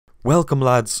Welcome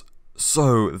lads,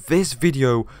 so this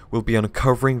video will be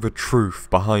uncovering the truth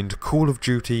behind Call of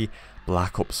Duty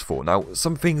Black Ops 4. Now,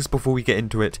 some things before we get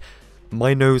into it.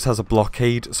 My nose has a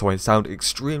blockade, so I sound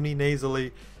extremely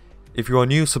nasally. If you are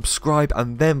new, subscribe,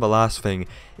 and then the last thing,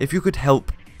 if you could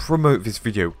help promote this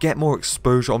video, get more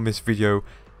exposure on this video,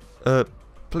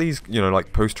 please,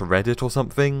 like post to Reddit or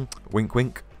something, wink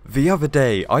wink. The other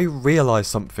day, I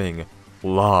realised something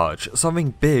large,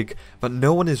 something big that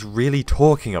no one is really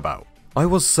talking about. I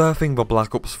was surfing the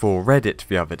Black Ops 4 Reddit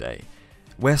the other day,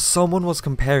 where someone was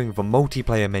comparing the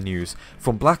multiplayer menus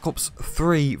from Black Ops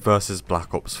 3 versus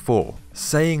Black Ops 4,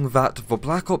 saying that the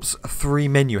Black Ops 3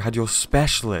 menu had your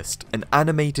specialist, an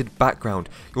animated background,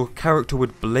 your character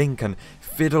would blink and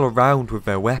fiddle around with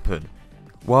their weapon,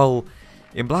 while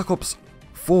in Black Ops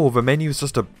 4 the menu is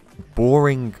just a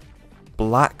boring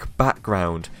black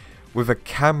background with a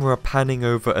camera panning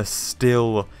over a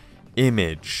still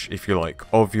image, if you like,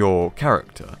 of your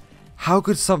character. How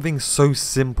could something so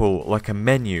simple like a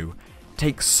menu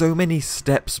take so many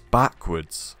steps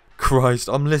backwards? Christ,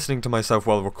 I'm listening to myself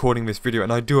while recording this video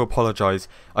and I do apologise.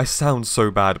 I sound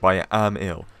so bad, but I am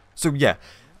ill. So yeah,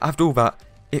 after all that,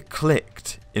 it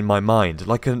clicked in my mind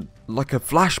like a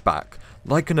flashback,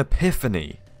 like an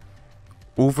epiphany.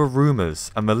 All the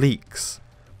rumours and the leaks,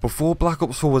 before Black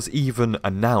Ops 4 was even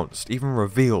announced, even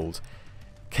revealed,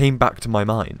 came back to my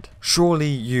mind. Surely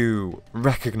you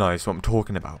recognise what I'm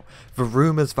talking about. The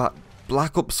rumours that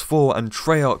Black Ops 4 and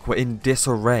Treyarch were in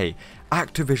disarray.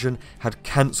 Activision had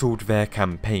cancelled their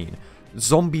campaign.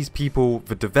 Zombies people,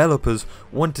 the developers,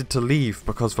 wanted to leave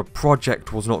because the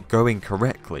project was not going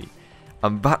correctly.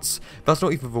 And that's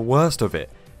not even the worst of it.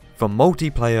 The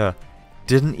multiplayer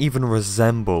didn't even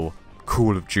resemble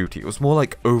Call of Duty. It was more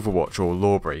like Overwatch or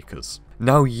Lawbreakers.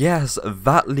 Now yes,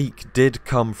 that leak did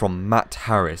come from Matt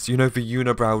Harris, you know, the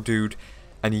unibrow dude,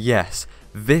 and yes,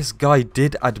 this guy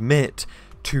did admit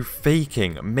to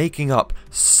making up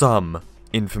some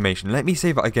information. Let me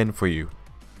say that again for you.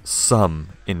 Some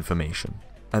information.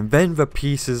 And then the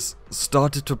pieces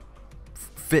started to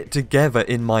fit together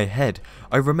in my head.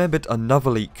 I remembered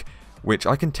another leak, which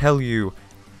I can tell you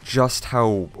just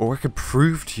how, or I could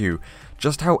prove to you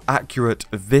just how accurate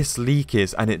this leak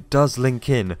is, and it does link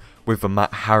in with the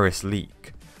Matt Harris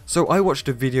leak. So I watched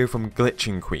a video from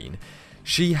Glitching Queen.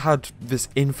 She had this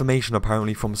information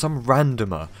apparently from some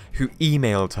randomer who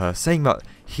emailed her saying that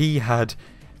he had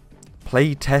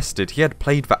played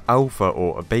the alpha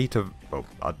or a beta, well,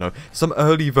 I don't know, some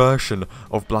early version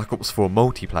of Black Ops 4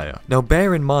 multiplayer. Now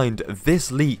bear in mind,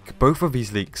 this leak, both of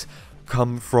these leaks,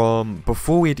 come from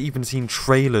before we had even seen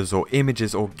trailers or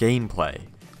images or gameplay.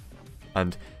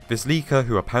 And this leaker,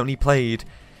 who apparently played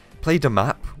a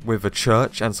map with a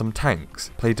church and some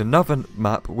tanks, played another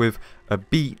map with a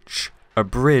beach, a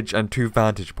bridge and 2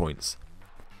 vantage points.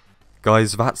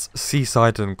 Guys, that's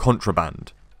seaside and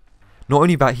contraband. Not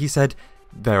only that, he said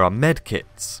there are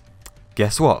medkits.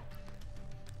 Guess what?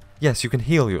 Yes, you can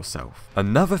heal yourself.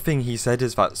 Another thing he said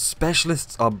is that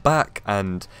specialists are back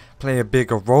and play a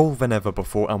bigger role than ever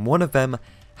before, and one of them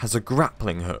has a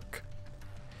grappling hook.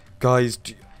 Guys,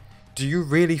 do you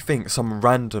really think some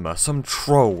randomer, some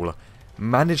troll,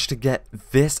 managed to get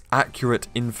this accurate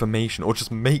information, or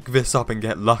just make this up and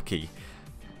get lucky?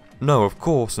 No, of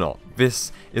course not.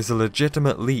 This is a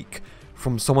legitimate leak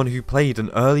from someone who played an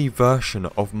early version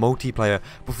of multiplayer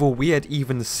before we had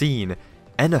even seen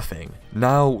anything.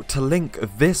 Now, to link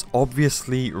this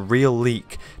obviously real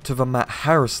leak to the Matt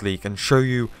Harris leak and show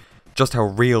you just how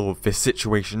real this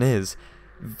situation is,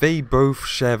 they both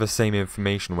share the same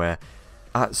information where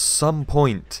at some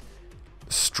point,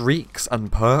 streaks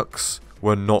and perks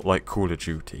were not like Call of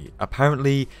Duty.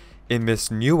 Apparently, in this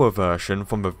newer version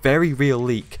from the very real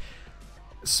leak,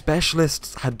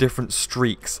 specialists had different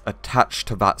streaks attached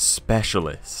to that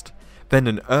specialist. Then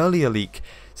an earlier leak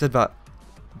said that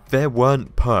there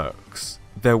weren't perks,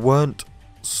 there weren't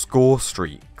score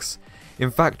streaks.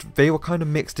 In fact, they were kind of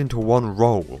mixed into one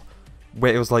role,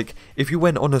 where it was like, if you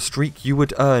went on a streak, you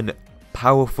would earn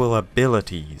powerful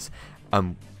abilities.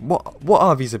 What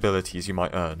are these abilities you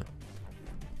might earn?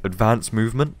 Advanced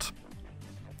movement?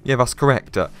 Yeah, that's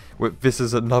correct. This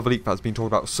is another leak that's been talked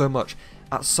about so much.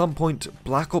 At some point,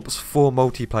 Black Ops 4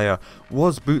 multiplayer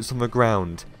was boots on the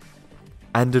ground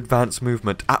and advanced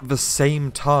movement at the same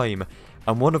time.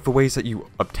 And one of the ways that you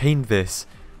obtained this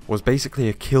was basically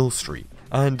a kill streak.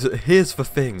 And here's the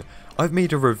thing. I've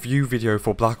made a review video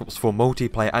for Black Ops 4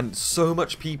 multiplayer, and so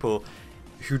much people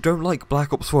who don't like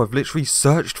Black Ops 4 have literally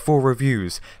searched for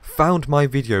reviews, found my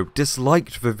video,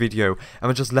 disliked the video,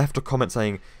 and just left a comment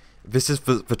saying, this is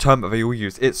the term that they all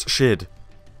use, it's shid.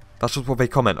 That's just what they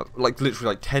comment. Like,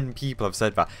 literally, like 10 people have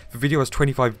said that. The video has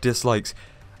 25 dislikes.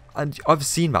 And I've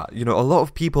seen that. You know, a lot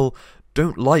of people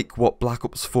don't like what Black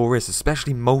Ops 4 is,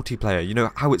 especially multiplayer. You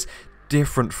know, how it's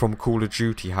different from Call of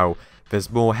Duty, how there's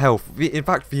more health. In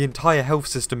fact, the entire health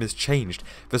system is changed.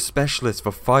 The specialists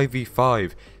for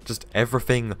 5v5, just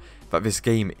everything that this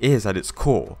game is at its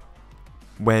core.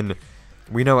 When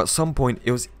we know at some point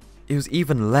it was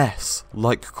even less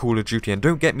like Call of Duty. And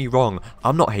don't get me wrong,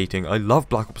 I'm not hating. I love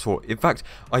Black Ops 4. In fact,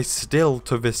 I still,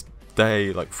 to this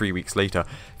day, like 3 weeks later,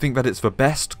 think that it's the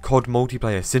best COD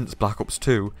multiplayer since Black Ops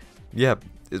 2. Yeah,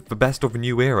 it's the best of a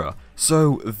new era.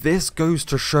 So this goes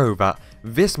to show that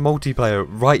this multiplayer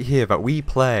right here that we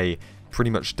play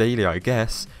pretty much daily, I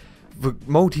guess, the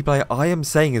multiplayer I am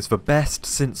saying is the best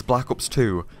since Black Ops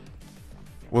 2,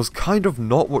 was kind of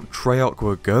not what Treyarch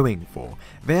were going for.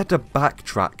 They had to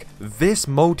backtrack. This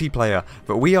multiplayer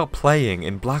that we are playing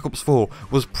in Black Ops 4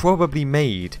 was probably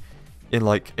made in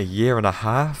like a year and a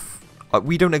half.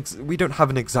 We don't have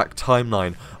an exact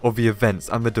timeline of the events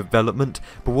and the development,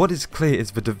 but what is clear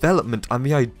is the development and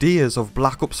the ideas of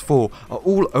Black Ops 4 are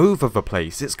all over the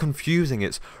place. It's confusing,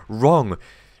 it's wrong.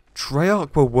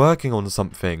 Treyarch were working on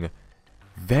something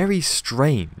very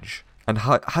strange and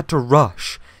had to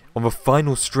rush on the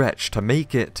final stretch to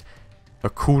make it a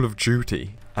Call of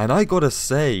Duty. And I gotta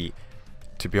say,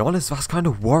 to be honest, that's kind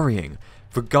of worrying.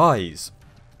 The guys,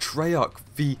 Treyarch,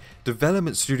 the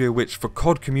development studio which the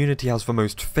COD community has the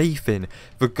most faith in,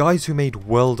 the guys who made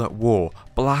World at War,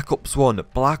 Black Ops 1,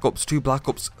 Black Ops 2, Black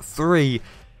Ops 3,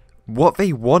 what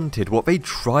they wanted, what they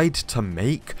tried to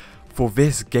make for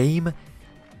this game,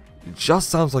 just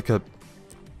sounds like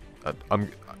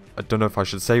I don't know if I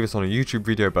should say this on a YouTube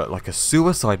video, but like a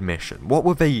suicide mission. What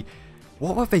were they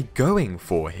going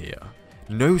for here?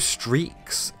 No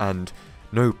streaks and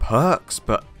no perks,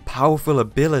 but powerful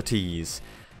abilities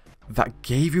that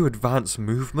gave you advanced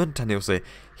movement, and it was a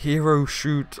hero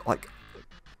shoot. Like,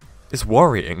 it's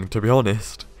worrying, to be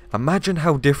honest. Imagine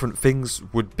how different things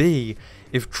would be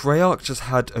if Treyarch just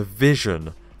had a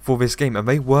vision for this game and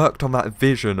they worked on that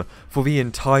vision for the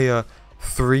entire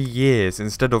 3 years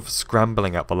instead of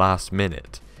scrambling at the last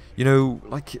minute. You know,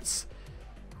 like, it's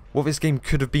what this game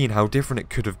could have been, how different it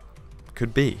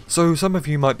could be. So some of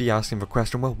you might be asking the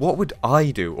question, well, what would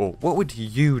I do, or what would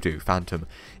you do, Phantom,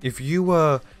 if you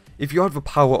had the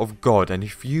power of God and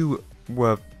if you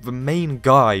were the main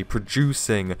guy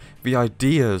producing the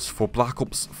ideas for Black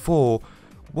Ops 4?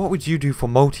 What would you do for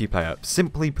multiplayer?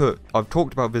 Simply put, I've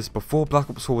talked about this before Black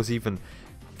Ops 4 was even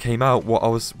came out. What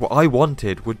I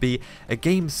wanted would be a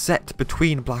game set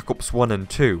between Black Ops 1 and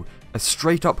 2, a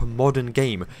straight up modern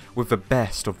game with the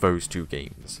best of those two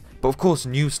games. But of course,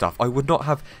 new stuff. I would not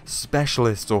have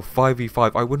specialists or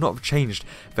 5v5. I would not have changed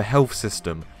the health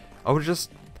system. I would have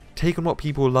just taken what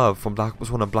people love from Black Ops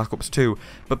 1 and Black Ops 2,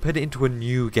 but put it into a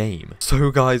new game.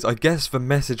 So guys, I guess the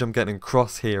message I'm getting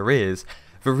across here is,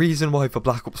 the reason why the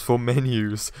Black Ops 4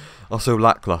 menus are so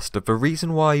lackluster, the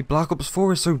reason why Black Ops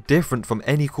 4 is so different from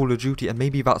any Call of Duty, and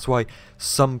maybe that's why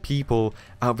some people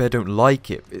out there don't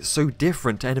like it, it's so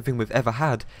different to anything we've ever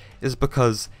had, is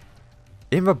because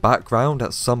in the background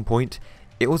at some point,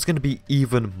 it was going to be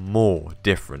even more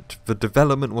different. The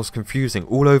development was confusing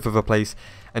all over the place,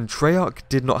 and Treyarch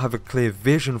did not have a clear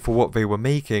vision for what they were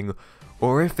making,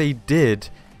 or if they did,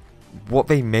 what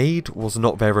they made was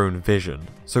not their own vision.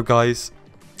 So guys,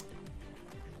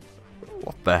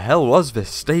 what the hell was this?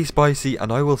 Stay spicy,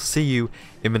 and I will see you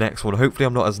in the next one. Hopefully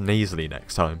I'm not as nasally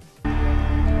next time.